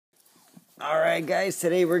Alright guys,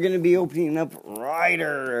 today we're going to be opening up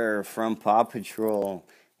Ryder from Paw Patrol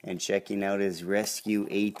and checking out his rescue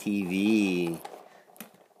ATV.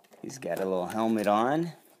 He's got a little helmet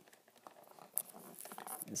on.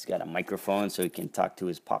 He's got a microphone so he can talk to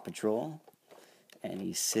his Paw Patrol. And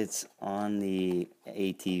he sits on the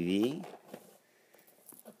ATV.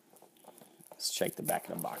 Let's check the back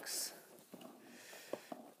of the box.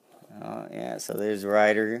 Oh yeah, so there's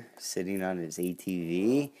Ryder sitting on his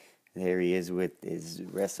ATV. There he is with his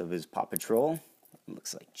rest of his Paw Patrol.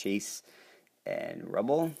 Looks like Chase and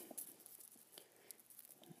Rubble.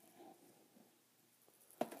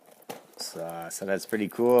 So that's pretty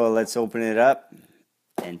cool. Let's open it up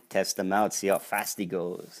and test him out, see how fast he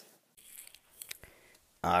goes.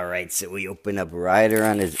 Alright, so we open up Ryder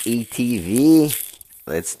on his ATV.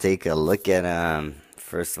 Let's take a look at him.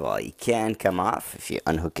 First of all, he can come off if you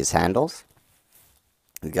unhook his handles.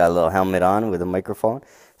 He's got a little helmet on with a microphone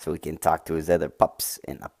so he can talk to his other pups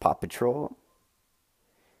in a Paw Patrol.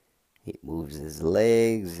 He moves his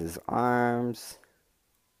legs, his arms.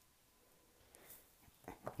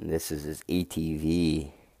 And this is his ATV.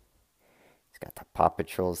 He's got the Paw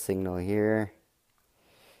Patrol signal here.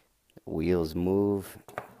 The wheels move.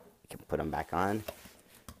 You can put them back on.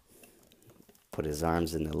 Put his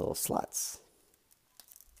arms in the little slots.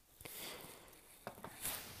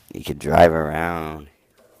 You could drive around.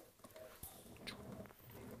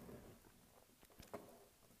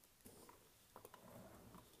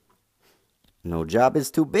 No job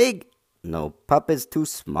is too big. No pup is too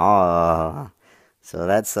small. So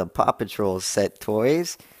that's the Paw Patrol set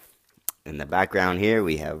toys. In the background here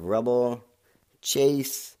we have Rubble,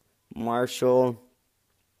 Chase, Marshall,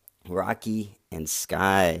 Rocky, and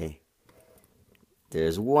Skye.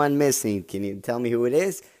 There's one missing. Can you tell me who it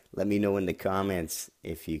is? Let me know in the comments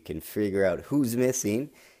if you can figure out who's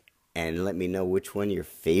missing. And let me know which one your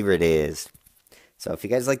favorite is. So if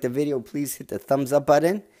you guys like the video, please hit the thumbs up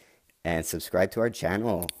button. And subscribe to our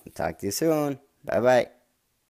channel. Talk to you soon. Bye-bye.